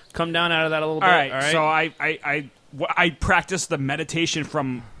mode. Come down out of that a little All bit. right, All right. so I practiced the meditation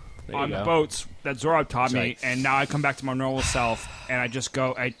from you on the go. boats that Zorab taught me, right. and now I come back to my normal self, and I just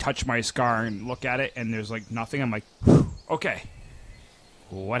go, I touch my scar and look at it, and there's like nothing. I'm like, whew, okay,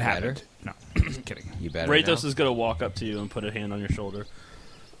 what Better? happened? No, just kidding. You better Rathos now. is going to walk up to you and put a hand on your shoulder.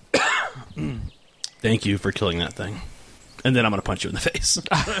 Thank you for killing that thing. And then I'm going to punch you in the face.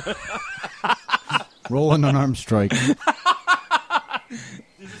 Roll an unarmed strike. Is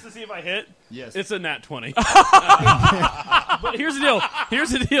this to see if I hit? Yes. It's a nat 20. But here's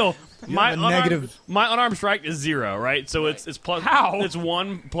the deal. My have a unarmed, negative- my unarmed strike is 0, right? So it's plus. How? It's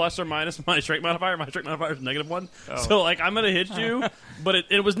 1 plus or minus my strike modifier. My strike modifier is -1. So like I'm gonna hit you, but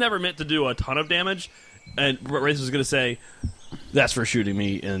it was never meant to do a ton of damage. And Race was gonna say, "That's for shooting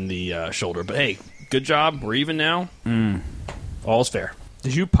me in the shoulder." But hey, good job. We're even now. All's fair.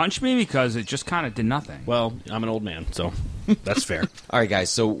 Did you punch me because it just kind of did nothing? Well, I'm an old man, so that's fair. All right,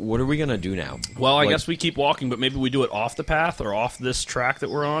 guys. So what are we gonna do now? Well, I Like- guess we keep walking, but maybe we do it off the path or off this track that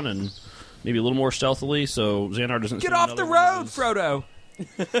we're on, and maybe a little more stealthily, so Xandar doesn't Get see off the another one of road,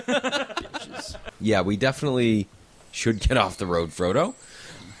 those- Frodo. Yeah, we definitely should get off the road, Frodo.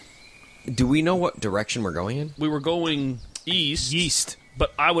 Do we know what direction we're going in? We were going east, Yeast.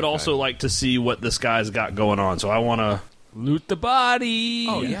 but I would also like to see what this guy's got going on. So I want to. Loot the body.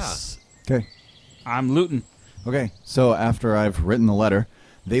 Oh, Okay. I'm looting. Okay. So after I've written the letter,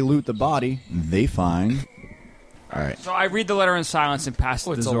 they loot the body. They find. All right. So I read the letter in silence and pass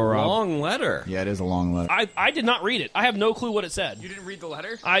it It's to a Zorab. long letter. Yeah, it is a long letter. I did not read it. I have no clue what it said. You didn't read the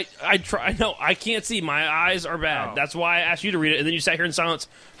letter? I try. No, I can't see. My eyes are bad. Oh. That's why I asked you to read it, and then you sat here in silence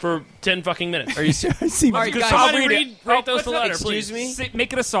for 10 fucking minutes. Are you? ser- I see. All right, Could guys. somebody I'll read read it. Rathos what's the up? letter, Excuse please? me?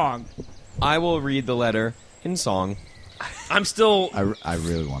 Make it a song. I will read the letter in song. I'm still. I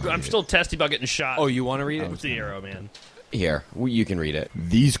really want to. I'm still testy about getting shot. Oh, you want to read it? with the arrow, man. Here, you can read it.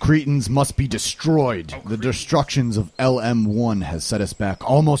 These Cretans must be destroyed. The destructions of LM1 has set us back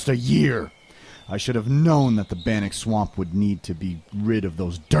almost a year. I should have known that the Bannock Swamp would need to be rid of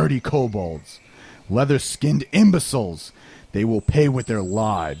those dirty kobolds. Leather-skinned imbeciles. They will pay with their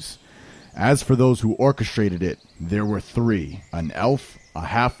lives. As for those who orchestrated it, there were 3. An elf, a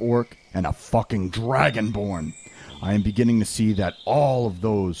half-orc, and a fucking dragonborn. I am beginning to see that all of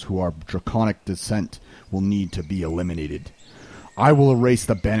those who are draconic descent will need to be eliminated. I will erase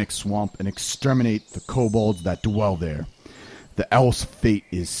the Bannock Swamp and exterminate the kobolds that dwell there. The elf's fate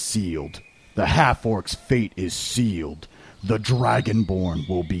is sealed. The half-orc's fate is sealed. The dragonborn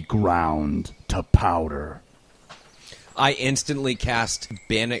will be ground to powder. I instantly cast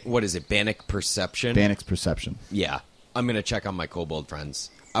Bannock. What is it? Bannock Perception. Bannock's Perception. Yeah, I'm gonna check on my kobold friends.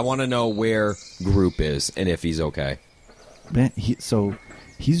 I want to know where Group is and if he's okay. So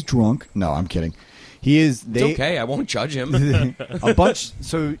he's drunk. No, I'm kidding. He is. It's okay. I won't judge him. A bunch.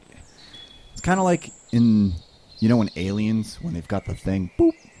 So it's kind of like in, when Aliens, when they've got the thing,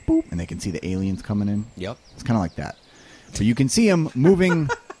 boop, boop, and they can see the aliens coming in. Yep. It's kind of like that. So you can see them moving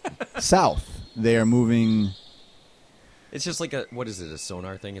south. They are moving. It's just like what is it? A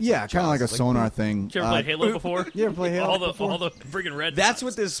sonar thing? It's Yeah, kind of like a sonar thing. Did you ever play Halo before? You ever play Halo all the before? all the freaking red. That's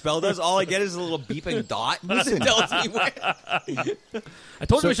what this spell does. All I get is a little beeping dot. Listen. It tells me where. I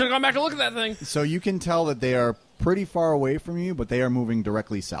told you we should have gone back and look at that thing. So you can tell that they are pretty far away from you, but they are moving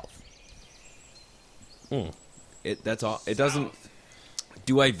directly south. That's all. It doesn't.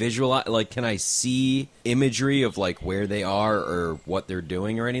 Do I visualize? Like, can I see imagery of like where they are or what they're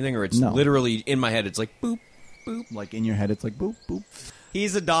doing or anything? Or it's No. literally in my head. It's like boop. Like in your head, it's like boop, boop.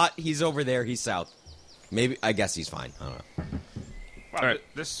 He's a dot. He's over there. He's south. Maybe. I guess he's fine. I don't know. Wow, All right.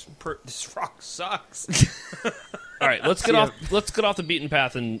 this rock sucks. All right, let's get off. Let's get off the beaten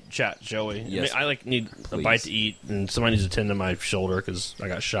path and chat, Joey. Yes. I need a Please. bite to eat, and somebody needs to tend to my shoulder because I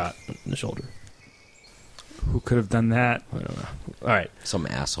got shot in the shoulder. Who could have done that? I don't know. All right, Some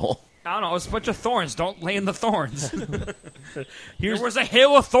asshole. I don't know. It's a bunch of thorns. Don't lay in the thorns. here's There was a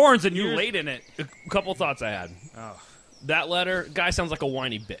hail of thorns, and you here's- laid in it. a couple thoughts I had. That letter guy sounds like a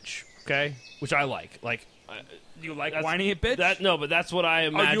whiny bitch. Okay, which I like. You like That's- whining a bitch? But that's what I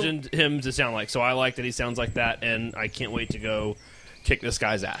imagined him to sound like. So I like that he sounds like that, and I can't wait to go kick this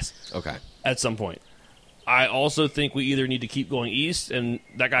guy's ass Okay. at some point. I also think we either need to keep going east, and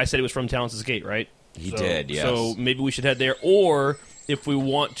that guy said he was from Talented Gate, right? He did, yes. So maybe we should head there, or if we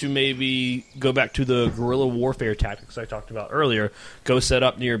want to maybe go back to the guerrilla warfare tactics I talked about earlier, go set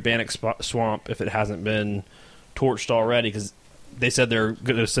up near Bannock Swamp if it hasn't been torched already, because they said they're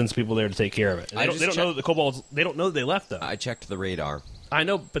going to send some people there to take care of it. And I they don't just know that the kobolds. They don't know that they left though. I checked the radar. I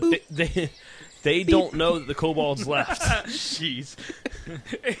know, but they don't know that the kobolds left. Jeez.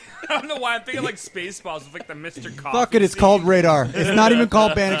 I don't know why I'm thinking like Spaceballs with like the Mr. Coffee. Fuck it, it's scene. called radar. It's not even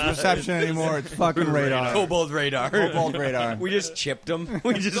called Bannock's Perception anymore. It's fucking radar. Kobold radar. Kobold radar. We just chipped him.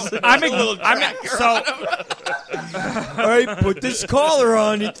 We just. So All right, put this collar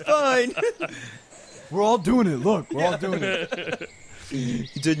on. It's fine. We're all doing it. Look, we're all doing it.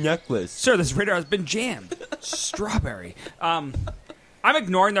 It's a necklace. Sir, this radar has been jammed. Strawberry. I'm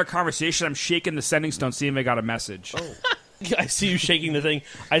ignoring their conversation. I'm shaking the sending stone, seeing if I got a message. Oh. I see you shaking the thing.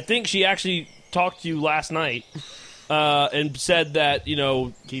 I think she actually talked to you last night and said that they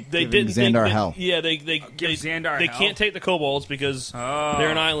giving didn't think Xandar that- hell. Yeah, they Xandar they hell? can't take the kobolds because they're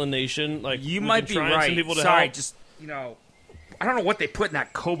an island nation. Like You we might can be try and send right. people to Sorry, help. just I don't know what they put in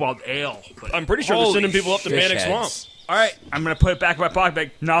that cobalt ale. But I'm pretty sure they're Holy sending people up to fish Bannock Swamp. heads. all right, I'm gonna put it back in my pocket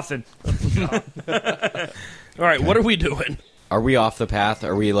bag. Nothing. All right, what are we doing? Are we off the path?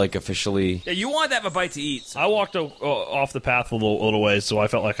 Are we like officially? Yeah, you wanted to have a bite to eat. So. I walked off the path a little ways, so I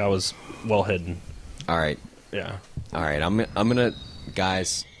felt like I was well hidden. All right. Yeah. All right. I'm gonna,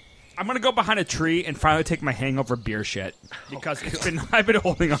 guys. I'm gonna go behind a tree and finally take my hangover beer shit because I've been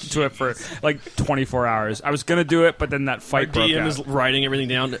holding on to it for like 24 hours. I was gonna do it, but then that Our fight broke DM out. is writing everything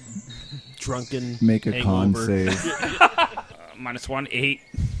down. Drunken. Make a con hangover. save. -1, 8.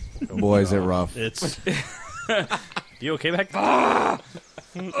 Boy, is it rough. It's. You okay back there?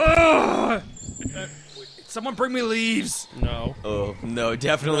 Someone bring me leaves. No. Oh no,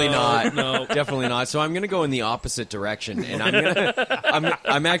 definitely not. No. Definitely not. So I'm gonna go in the opposite direction, and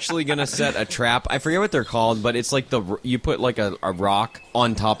I'm actually gonna set a trap. I forget what they're called, but it's like you put like a rock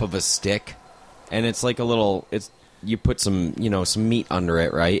on top of a stick, and it's like a little. You put some some meat under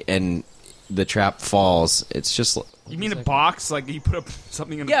it, right? And the trap falls. It's just. You mean a box? Like you put up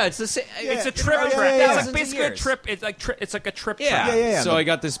something in? Yeah, it's the same. It's a trip. yeah, It's yeah, yeah. like basically a trip. It's like it's like a trip. Yeah. trap. Yeah. So I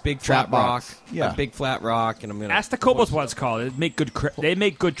got this big Trap flat rock, box. Yeah. a big flat rock, and I'm gonna. Ask the kobolds what it's called. They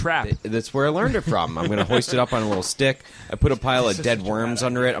make good trap. That's where I learned it from. I'm gonna hoist it up on a little stick. I put a pile of dead worms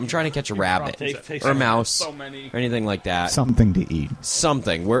under it. I'm trying to catch a rabbit Take or a mouse so many. or anything like that. Something to eat.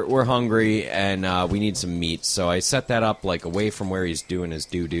 Something. We're hungry and we need some meat. So I set that up like away from where he's doing his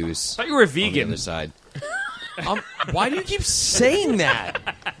doo-doos. I thought you were On the vegan. other side. Why do you keep saying that?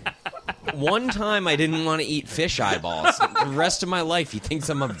 One time I didn't want to eat fish eyeballs. The rest of my life he thinks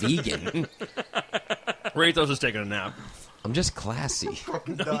I'm a vegan. Raythos is taking a nap. I'm just classy.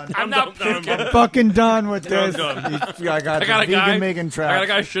 I'm not picking. Fucking done with this. done. I got I got a vegan guy making I got a traps.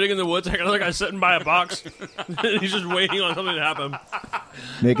 guy shitting in the woods. I got another guy sitting by a box. He's just waiting on something to happen.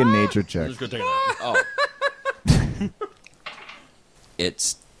 Make a nature check. Just go take a nap. Oh.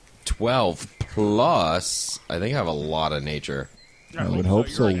 It's 12 Plus, I think I have a lot of nature. I would hope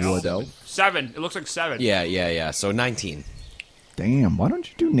so, You're Wood Elf. 7. It looks like 7. Yeah. So 19. Damn, why don't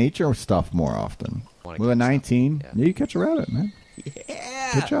you do nature stuff more often? Wanna With a catch 19, Yeah. yeah, you catch a rabbit, man.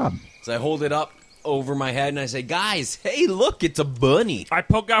 Yeah. Good job. So I hold it up over my head and I say, guys, hey, look, it's a bunny. I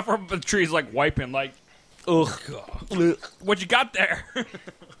poke out from the trees like wiping, like, Ugh. what you got there?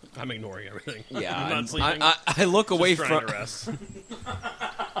 I'm ignoring everything. Yeah, I'm I'm- not sleeping. I look away Just trying from to rest.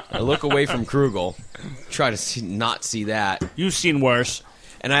 I look away from Krugel, try to not see that, You've seen worse.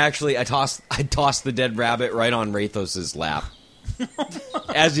 and I toss the dead rabbit right on Rathos's lap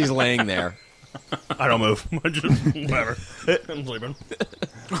as he's laying there. I don't move. I just whatever. I'm sleeping.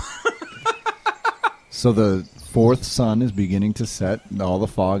 So the fourth sun is beginning to set. All the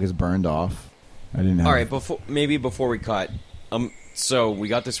fog is burned off. I didn't have... All right, before we cut, so we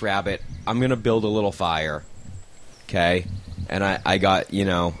got this rabbit. I'm gonna build a little fire, okay? And I got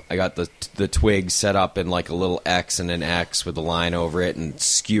the twigs set up in like a little X and an X with a line over it, and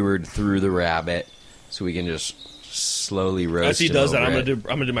skewered through the rabbit, so we can just slowly roast. As he him does that, over I'm it.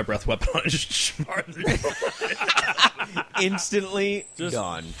 gonna do my breath weapon on it. Just smart. Instantly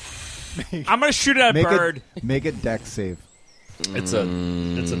done. I'm going to shoot at a bird. Make a dex save. It's a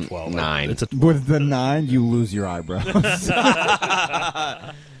 12. 9. It's a With the 9, you lose your eyebrows.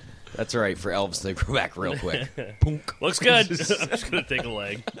 That's all right for elves. They grow back real quick. looks good. I'm just gonna take a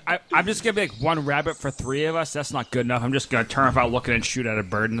leg. I'm just going to be like one rabbit for 3 of us. That's not good enough. I'm just going to turn without looking and shoot at a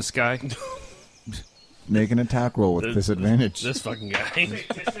bird in the sky. Make an attack roll with disadvantage. This fucking guy.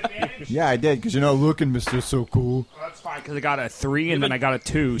 Yeah, I did, because you're not looking, Mr. So Cool. That's fine, because I got a 3 and then I got a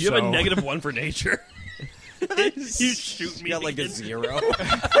 2. You have a -1 for nature. you shoot me. Got like a 0.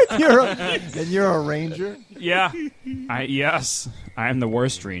 And you're a ranger? Yeah. Yes. I am the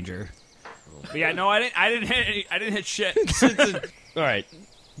worst ranger. But yeah, no, I didn't hit shit. All right.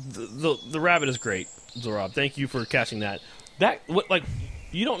 The rabbit is great, Zorob. Thank you for catching that.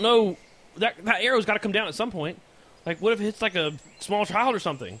 You don't know that arrow's got to come down at some point. Like, what if it hits like a small child or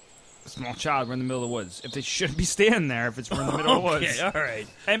something? Small child, we're in the middle of the woods. If they shouldn't be standing there, if we're in the middle of the woods. Okay, all right.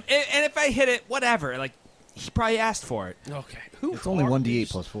 And if I hit it, whatever. Like, he probably asked for it. Okay. It's only 1d8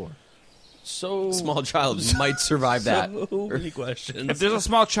 plus 4. So Small child might survive that. So many questions. If there's a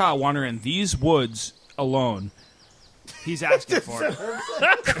small child wandering in these woods alone, he's asking for it.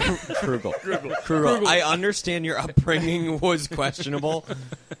 Krugel. I understand your upbringing was questionable,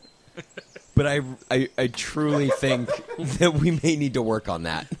 but I truly think that we may need to work on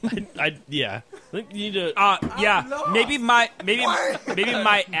that. Yeah. I think you need to. Yeah, maybe my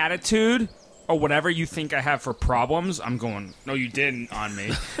attitude or whatever you think I have for problems, I'm going, no, you didn't on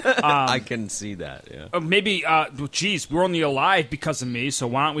me. I can see that, yeah. Maybe, geez, we're only alive because of me, so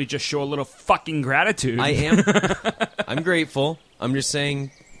why don't we just show a little fucking gratitude? I'm grateful. I'm just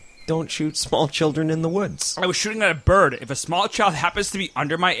saying, don't shoot small children in the woods. I was shooting at a bird. If a small child happens to be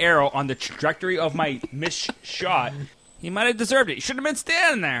under my arrow on the trajectory of my missed shot, he might have deserved it. He shouldn't have been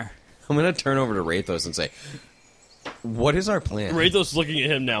standing there. I'm going to turn over to Rathos and say, what is our plan? Rathos looking at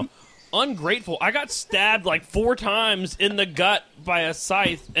him now. Ungrateful. I got stabbed like 4 times in the gut by a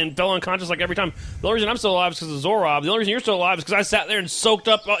scythe and fell unconscious like every time. The only reason I'm still alive is because of Zorob. The only reason you're still alive is because I sat there and soaked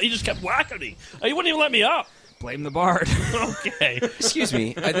up. He just kept whacking me. He wouldn't even let me up. Blame the bard. Okay. Excuse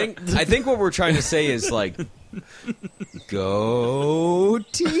me. I think what we're trying to say is like, go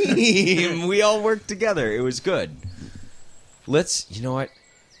team. We all worked together. It was good. You know what?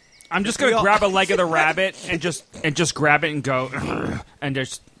 I'm just gonna grab a leg of the rabbit and just grab it and go and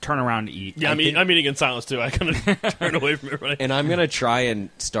just turn around to eat. Yeah, I'm eating in silence too. I kind of turn away from everybody. And I'm gonna try and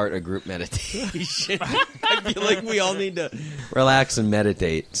start a group meditation. I feel like we all need to relax and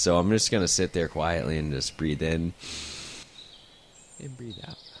meditate. So I'm just gonna sit there quietly and just breathe in and breathe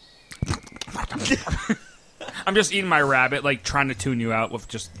out. I'm just eating my rabbit, like trying to tune you out with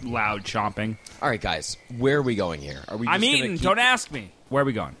just loud chomping. All right, guys, where are we going here? Are we? Just I'm gonna eating. keep- Don't ask me. Where are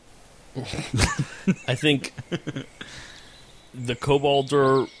we going? I think the kobolds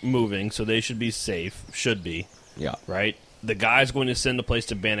are moving, so they should be safe. Should be, Yeah. right? The guy's going to send the place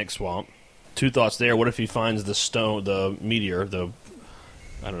to Bannock Swamp. 2 thoughts there. What if he finds the stone, the meteor, I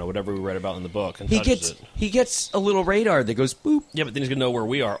don't know, whatever we read about in the book, and touches it? He gets a little radar that goes boop. Yeah, but then he's going to know where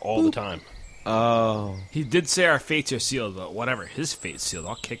we are all the time. Oh. He did say our fates are sealed, but whatever. His fate's sealed.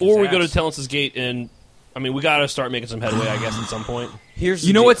 I'll kick his Or we ass. go to Talence's Gate, and I mean, we got to start making some headway, I guess, at some point. Here's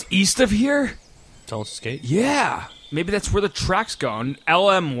You know what's east of here? Talence's Gate? Yeah. Maybe that's where the track's going.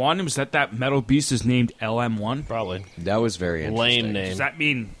 LM1, was that metal beast is named LM1? Probably. That was very interesting. Lame name. Does that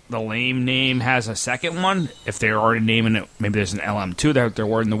mean the lame name has a second one? If they're already naming it, maybe there's an LM2 that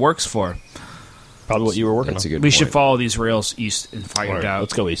they're in the works for. Probably what you were working That's a on. good We point. should follow these rails east and find All right, out.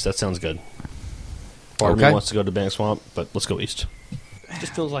 let's go east. That sounds good. Part of me Okay. wants to go to Bank Swamp, but let's go east. It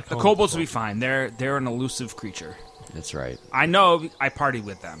just feels like The home. kobolds will be fine. They're an elusive creature. That's right. I know. I partied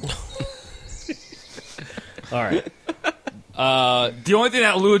with them. All right. The only thing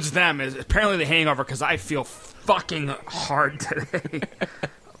that eludes them is apparently the hangover because I feel fucking hard today.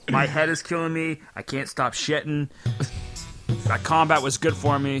 My head is killing me. I can't stop shitting. That combat was good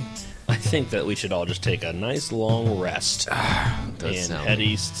for me. I think that we should all just take a nice long rest Does and sound- head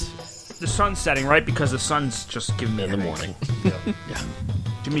east The sun's setting, right? Because the sun's just giving me in the headache. morning. Yeah.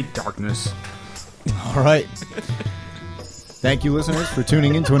 Give me darkness. All right. Thank you, listeners, for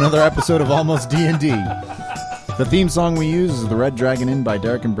tuning in to another episode of Almost D&D. The theme song we use is The Red Dragon Inn by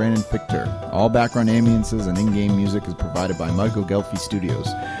Derek and Brandon Fichter. All background ambiences and in-game music is provided by Michael Gelfi Studios.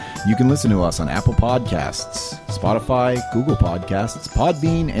 You can listen to us on Apple Podcasts, Spotify, Google Podcasts,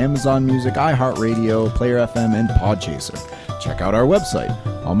 Podbean, Amazon Music, iHeartRadio, Player FM, and Podchaser. Check out our website,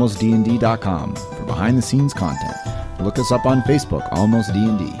 almostdnd.com, for behind-the-scenes content. Look us up on Facebook, Almost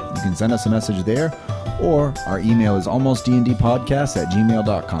D&D. You can send us a message there, or our email is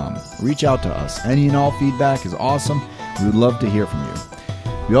almostdndpodcast@gmail.com. Reach out to us. Any and all feedback is awesome. We would love to hear from you.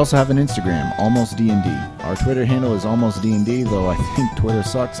 We also have an Instagram, Almost D&D. Our Twitter handle is Almost D&D, though I think Twitter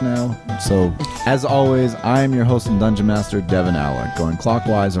sucks now. So, as always, I am your host and Dungeon Master, Devin Allard. Going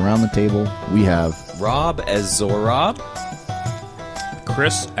clockwise around the table, we have... Rob as Zorob.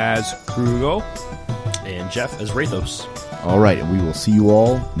 Chris as Krugo. And Jeff as Rathos. All right, and we will see you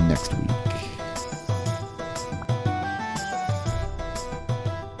all next week.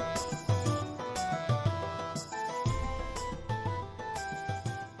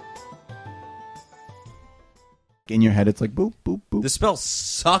 In your head, it's like boop, boop, boop. The spell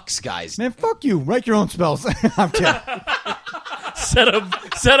sucks, guys. Man, fuck you. Write your own spells. I'm kidding. Set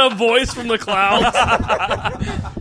a voice from the clouds.